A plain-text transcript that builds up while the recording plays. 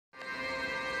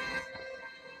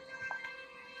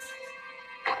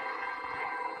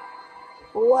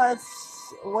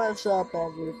What's up,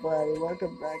 everybody?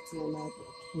 Welcome back to another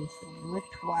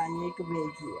animatronic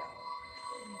video.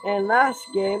 And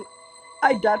last game,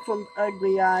 I died from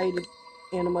ugly-eyed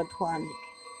animatronic,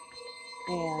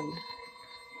 and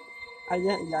I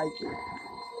didn't like it.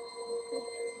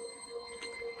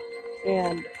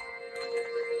 And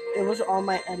it was all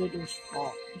my editor's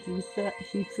fault.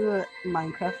 He threw a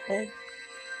Minecraft egg,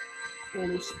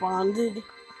 and it spawned him.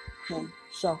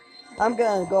 So I'm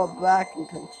gonna go back and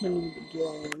continue the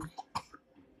game.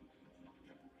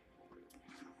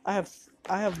 I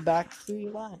have back 3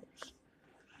 lives.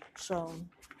 So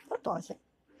what do I think?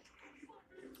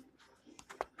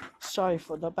 Sorry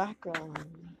for the background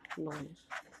noise.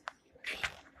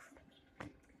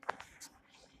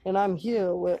 And I'm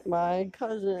here with my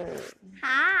cousin.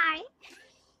 Hi.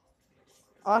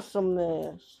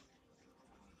 Awesomeness.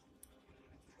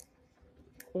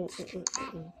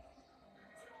 Mm-mm-mm-mm.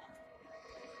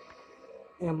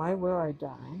 Am I where I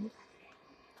died?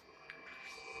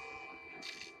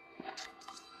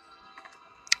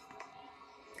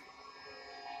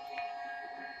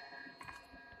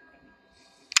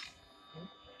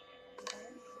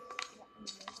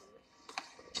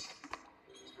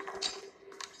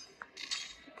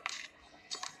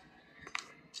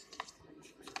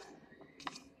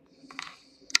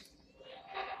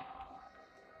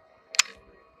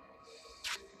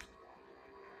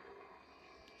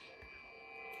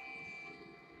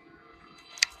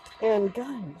 And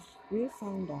guys, we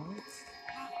found out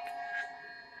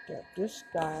that this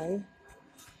guy,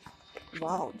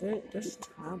 wow, this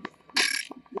tablet,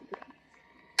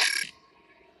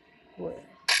 wait,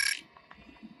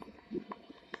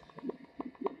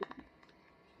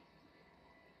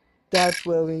 that's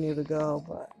where we need to go,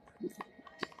 but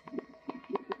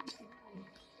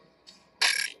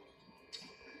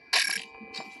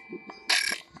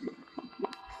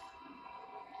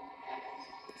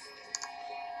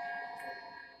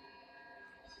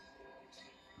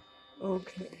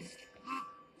okay.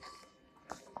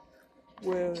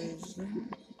 Where is it?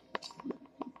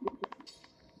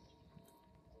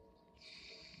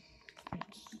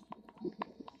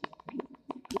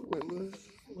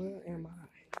 Where am I?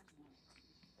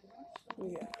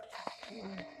 Yeah.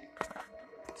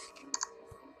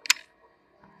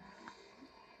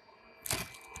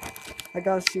 I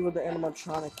gotta see what the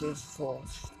animatronic is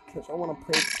first, because I want to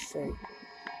play it safe.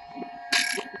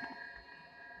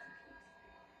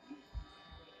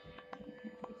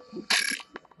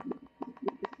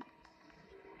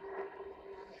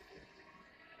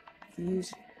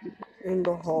 He's in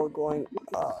the hall going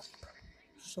up,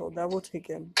 so that will take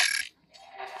him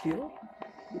here.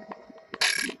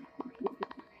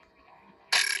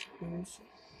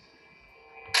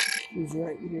 He's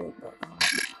right here, but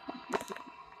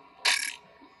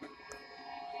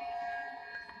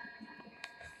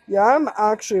yeah, I'm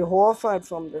actually horrified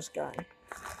from this guy.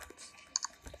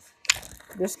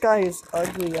 This guy is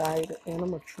ugly-eyed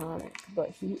animatronic,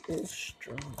 but he is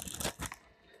strong.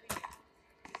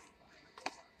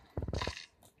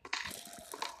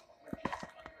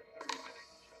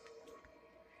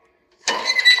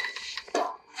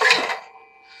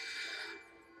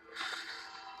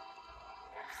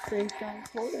 Think I'm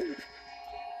holding.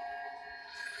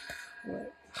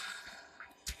 Right.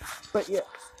 But yes,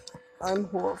 I'm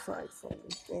horrified from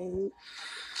this game.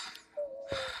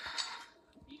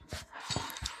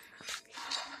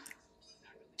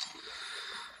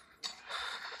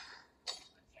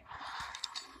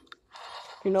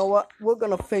 You know what? We're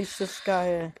gonna face this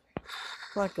guy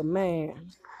like a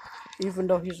man, even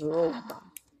though he's a robot.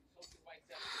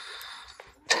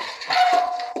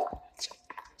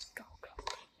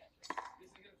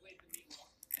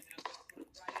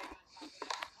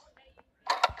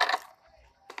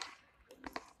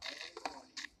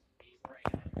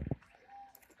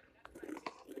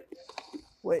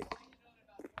 Wait,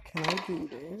 can I do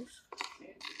this?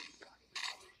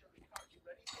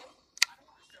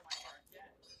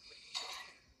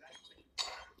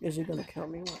 Is he gonna kill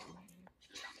me?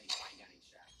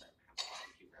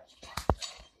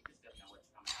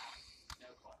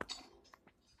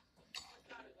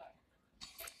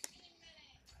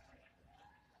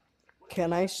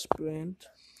 Can I sprint?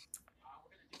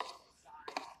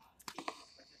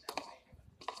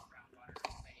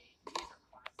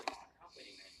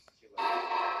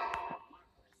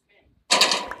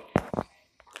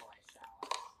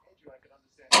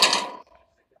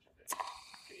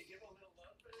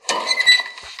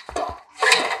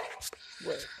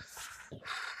 Wait.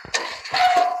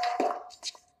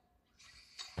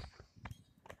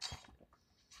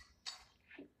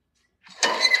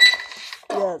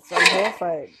 Yes, I'm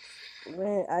horrified.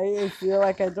 Man, I feel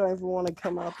like I don't even want to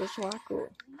come out this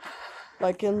locker.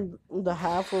 Like in the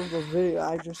half of the video,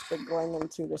 I just been going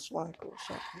into this locker or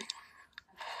something.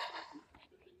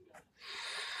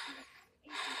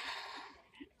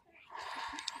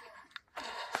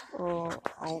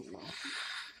 I don't know.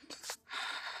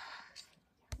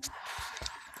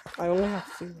 I only have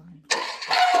 3 lines.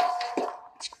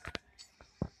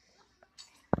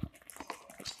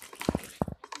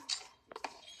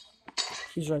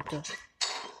 He's right there.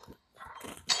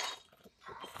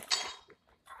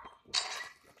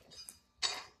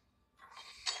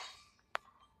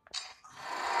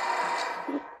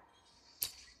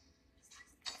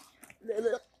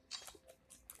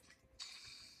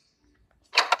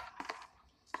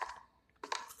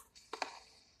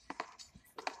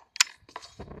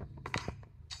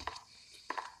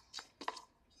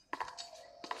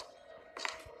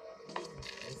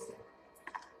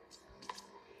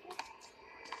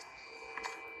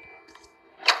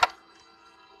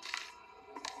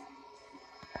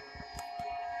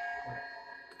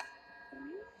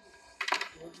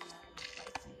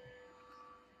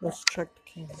 Let's check the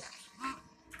cameras.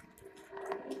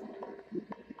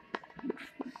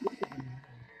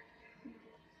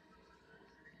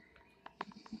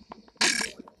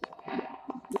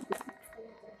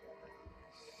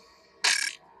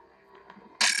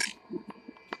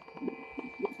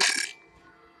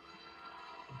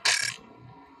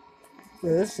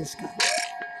 Where is this guy?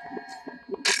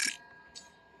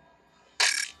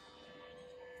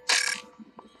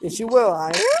 Is he where I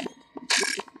am?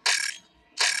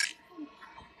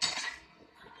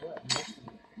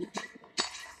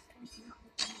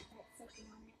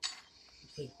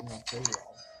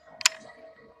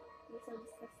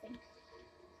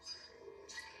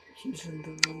 He's in the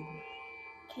room.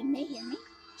 Can they hear me?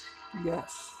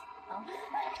 Yes. Oh.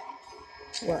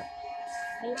 What?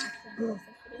 Are you actually on this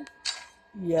video?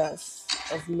 Yes.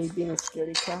 Of me being a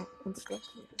scaredy cat and stuff.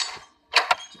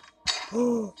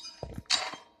 Oh.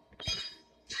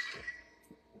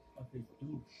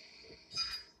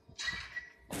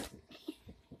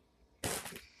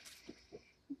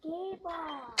 Gable,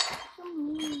 so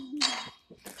mean.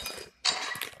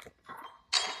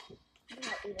 I'm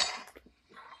gonna eat it.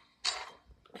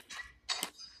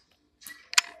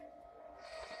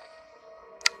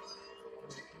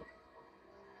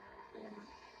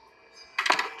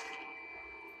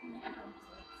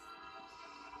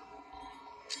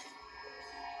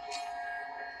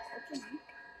 What's your name?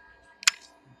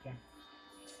 Jack.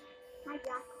 Hi,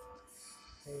 Jack.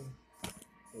 Hey.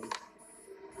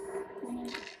 My name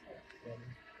is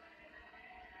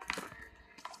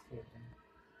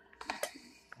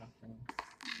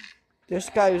This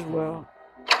guy is well.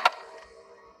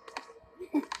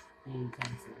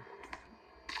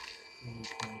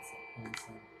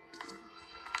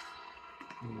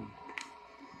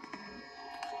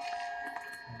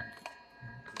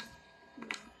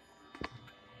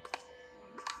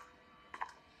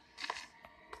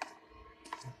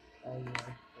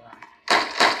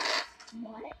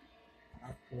 what?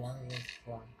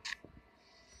 Squawk.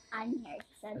 I'm here. He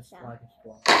said A so. squawk.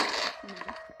 No.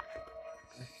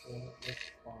 A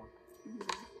squawk.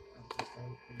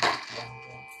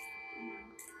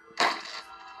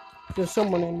 There's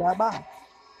someone in that box.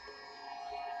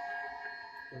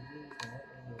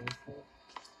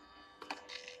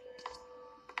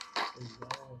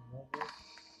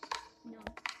 No.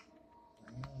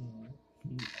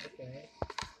 Okay.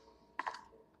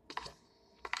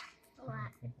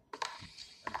 What?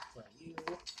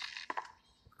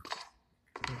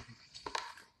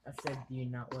 I said, do you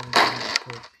not want to give me a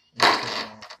Coke? And you said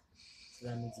no. So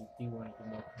that means you do want to give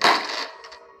me a Coke.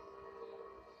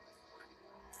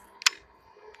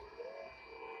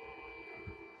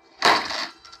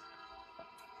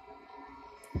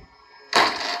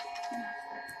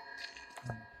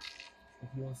 If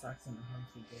you want socks in the house,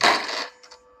 you do.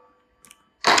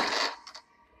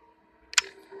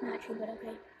 Not true, but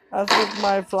okay. I think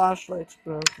my flashlight's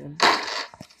broken.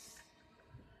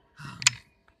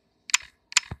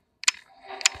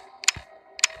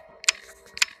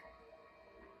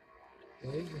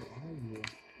 Where even are you?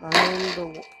 I'm in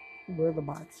the where the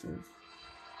box is.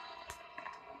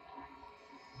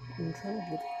 I'm trying to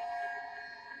get.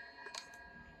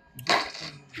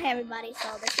 Hi, everybody.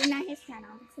 So this is not his channel.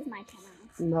 This is my channel.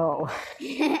 No.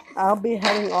 I'll be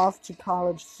heading off to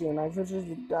college soon. I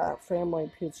visited that family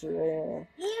pizzeria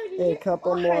a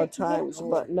couple more times,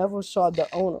 but never saw the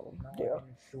owner there,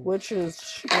 which is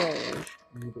strange.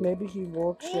 Maybe he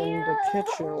works in the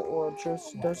kitchen or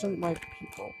just doesn't like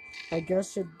people. I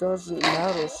guess it doesn't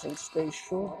matter since they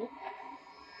should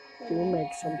do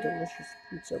make some delicious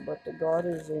pizza, but the God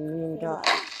is a mean guy.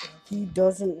 He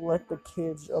doesn't let the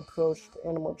kids approach the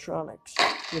animatronics,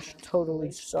 which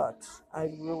totally sucks.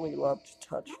 I'd really love to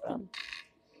touch them.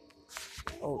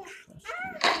 Oh, trust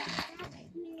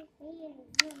me.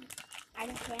 I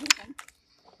didn't say anything.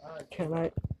 Can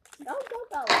I?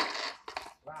 Go.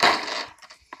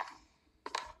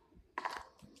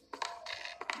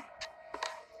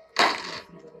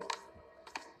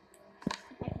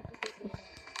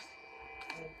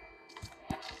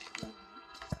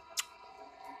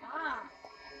 Ah.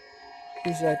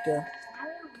 He's right there.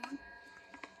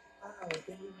 Wow, it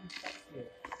didn't even touch you.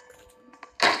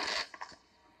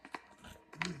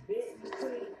 You bit. You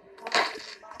put it in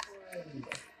your mouth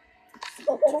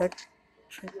already.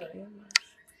 Check cameras.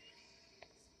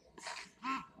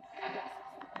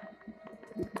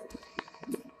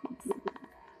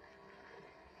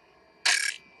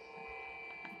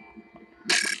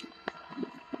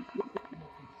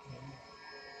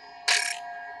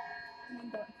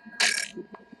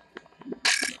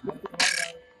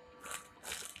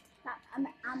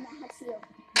 I'm have shield.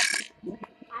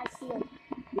 I have shield.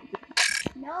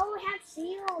 No, we have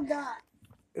shield.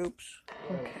 Oops.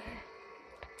 Okay.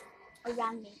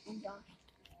 Around me and Josh.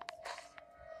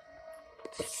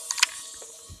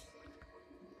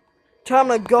 Time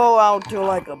to go out there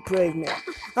like a brave man.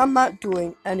 I'm not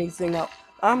doing anything else.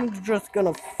 I'm just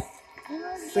gonna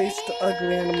face the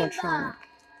ugly animatronic.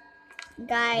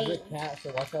 Guys. There's a cat,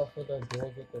 so watch out for the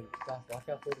doors with the glass. Watch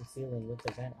out for the ceiling with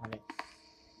the vent on it.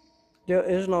 There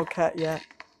is no cat yet.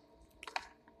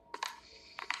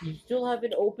 You still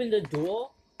haven't opened the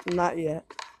door? Not yet.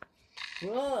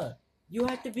 Bruh, you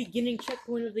at the beginning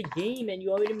checkpoint of the game and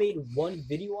you already made one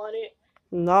video on it?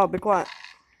 No, be quiet.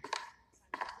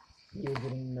 You're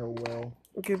getting nowhere.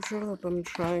 Okay, shut up. I'm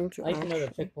trying to. I know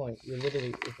the checkpoint. You're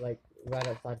literally, it's like right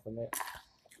outside from it.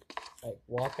 Like,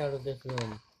 walk out of this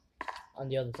room. On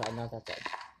the other side, not that side.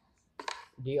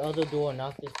 The other door,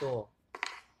 not this door.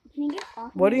 Can you get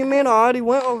off? What do you mean? I already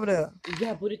went over there.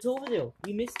 Yeah, but it's over there.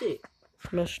 You missed it.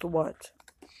 Missed what?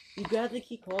 You grab the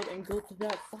key card and go to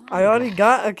that side. I already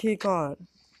got a key card.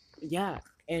 Yeah,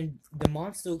 and the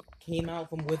monster came out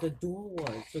from where the door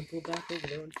was. So go back over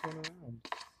there and turn around.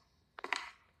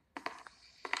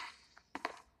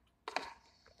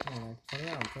 Come on,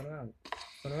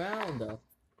 turn around.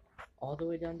 All the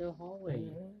way down the hallway.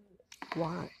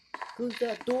 Why? Cause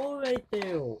that door right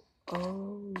there.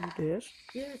 Oh, this?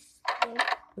 Yes.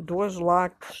 The door's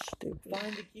locked, stupid.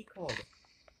 Find the key card.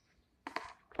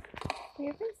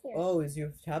 Your face here. Oh, is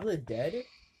your tablet dead?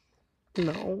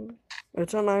 No.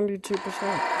 It's at 92%.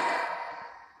 Closer.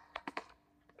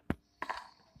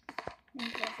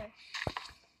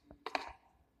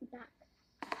 Back.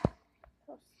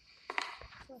 Close.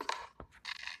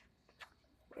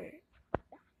 Wait.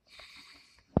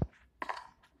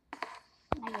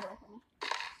 Now you're with me.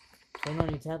 Turn on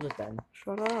your tablet then.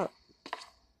 Shut up.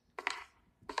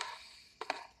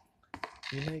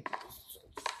 You know.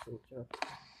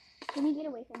 Can you get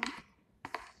away from me?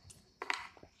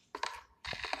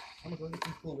 I'm gonna go get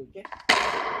some cool liquor.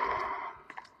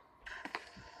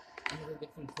 I'm gonna go get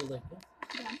some cool liquor.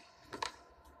 Yeah.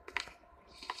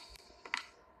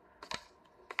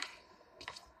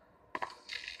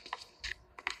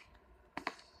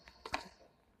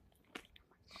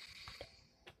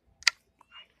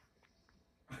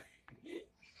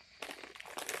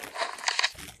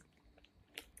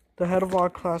 The head of our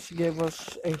class gave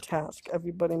us a task.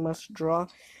 Everybody must draw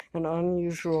an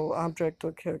unusual object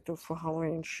or character for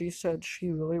Halloween. She said she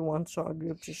really wants our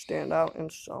group to stand out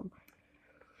in some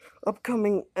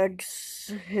upcoming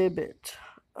exhibit.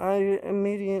 I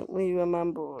immediately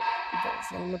remembered those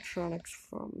animatronics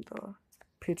from the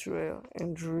pizzeria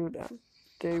and drew them.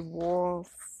 They were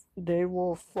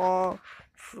far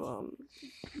from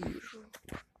usual.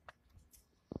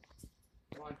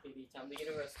 Come on, Katie, time to get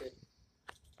arrested.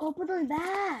 Go put those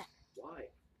back. Why?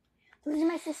 Those are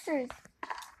my sisters.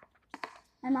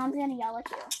 My mom's gonna yell at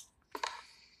you.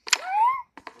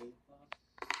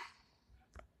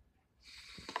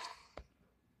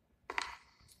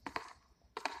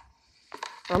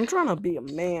 I'm trying to be a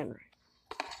man.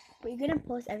 But you're gonna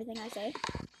post everything I say?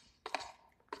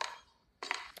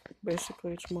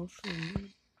 Basically, it's mostly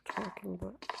me talking,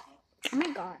 but... Oh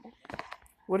my god.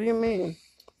 What do you mean?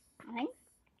 Nothing?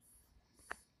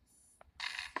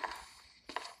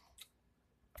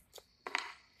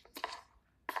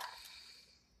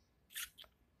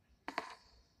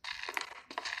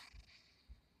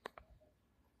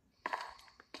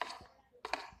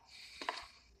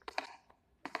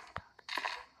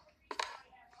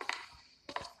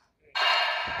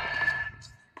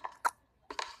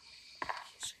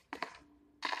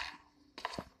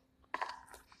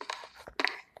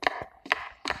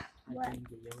 What? didn't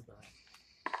get yelled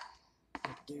at.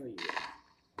 How dare you?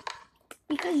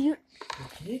 Because you. I'm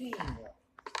kidding.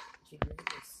 She didn't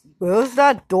even see. Where's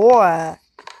that door at?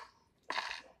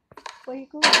 Where you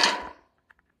going?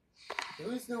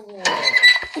 There is no wall.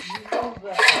 You know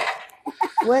that.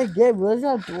 Wait, Gabe, where's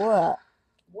that door at?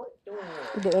 What door?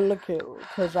 The indicator,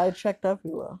 because I checked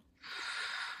everywhere.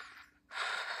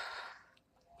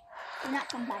 You're not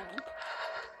complaining.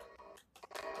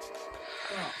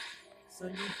 Oh, so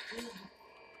you did.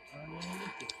 Oh, yeah, you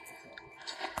did.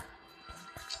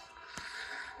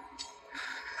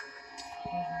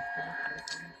 Okay.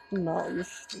 No, you're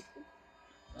stupid.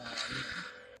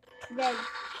 Gabe.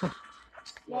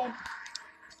 Gabe.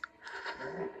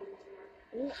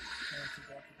 Ooh.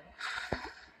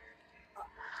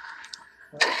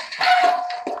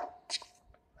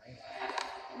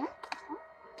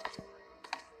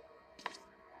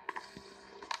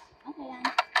 Okay, then.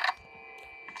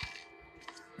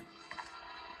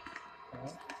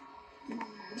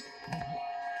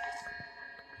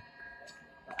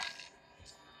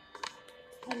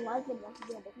 I was the most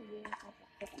good because you were such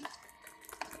a chicken.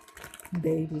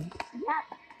 Baby.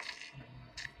 Yep.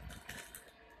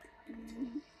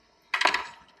 Mm-hmm.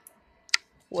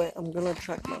 Wait, I'm gonna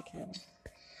check my camera.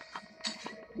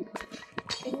 This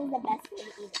is the best way to eat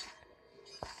it.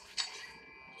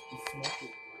 You smoke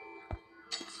it.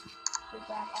 To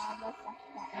grab all the stuff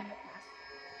that in the pack.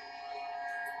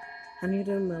 I need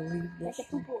to leave Like this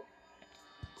a one. poo-poo.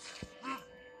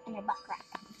 And your butt crack.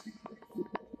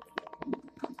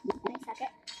 Can I suck it?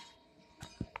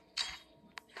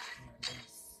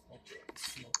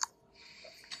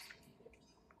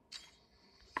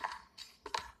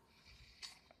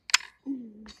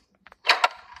 Mm.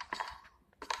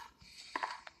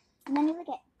 And then you lick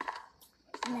it.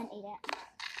 And then eat it.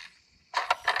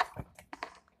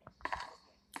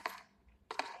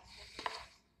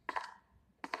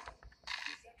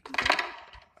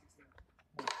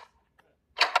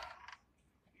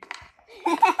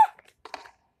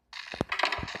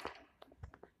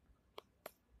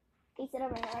 Can you sit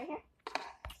over here, right here?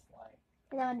 Why?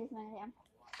 Because I want to do something with him.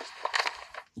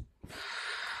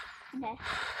 Okay.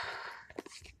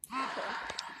 Okay.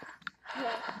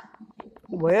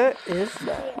 Where is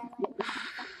that?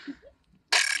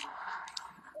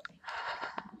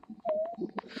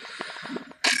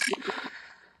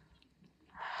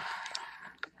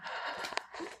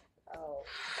 Oh.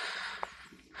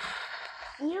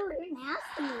 Ew, you're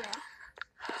nasty.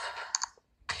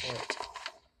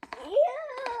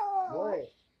 Ew. What?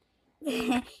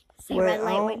 Say Wait, red I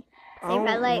light don't- when. I Say don't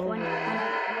red light know when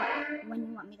where- when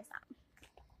you want me to stop.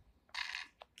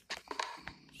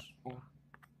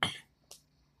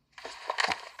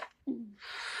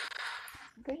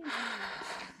 Green.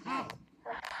 Oh, God.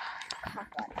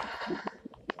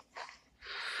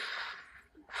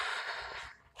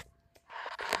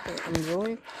 Wait, I'm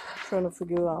really trying to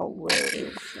figure out where it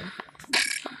is.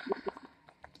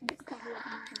 Just cover it up.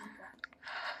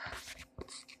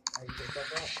 Are you gonna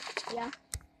fuck up? Yeah.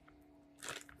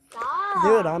 Stop.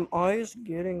 Dude, I'm always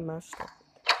getting messed up.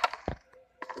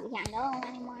 We can't go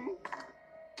anymore.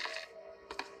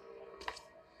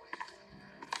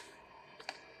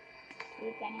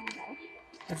 We can't even go.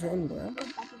 It's in there. Go back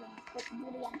to the but do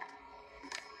it again.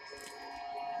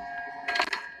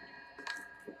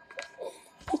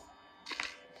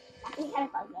 Actually, kind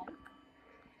of fun again.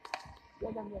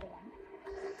 Yeah, don't do it again.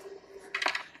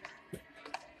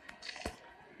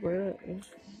 Where is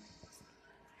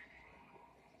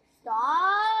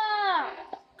Stop!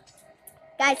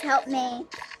 Guys, help me.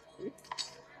 Hey,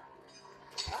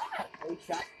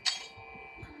 shot.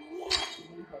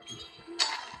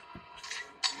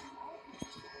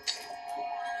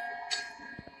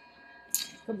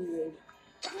 Come here.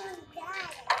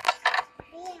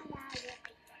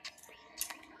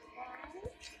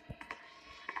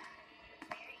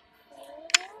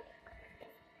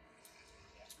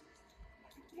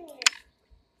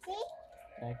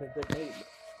 I could good baby.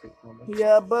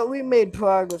 Yeah, but we made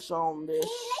progress on this.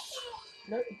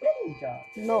 No, good job.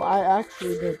 No, I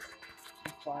actually did.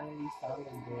 You finally found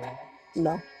them, girl.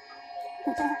 No.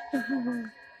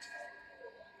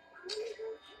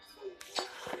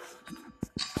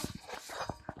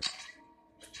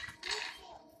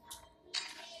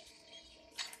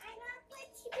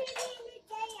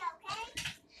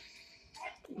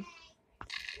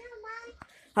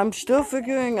 I'm still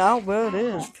figuring out where it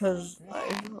is, because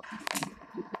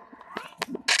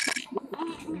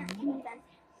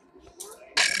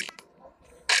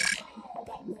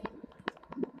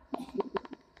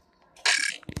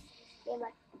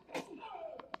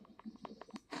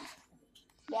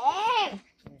Yeah.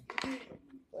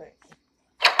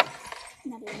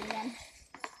 again.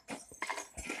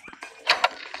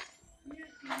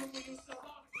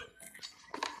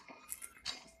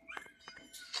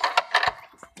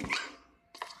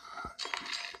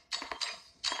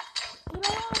 You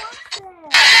don't want to watch this.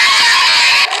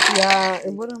 Yeah,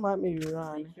 it wouldn't let me He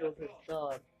run. killed his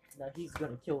dog. Now he's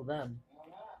gonna kill them.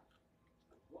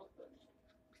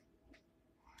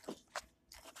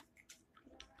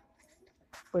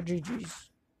 But GG's.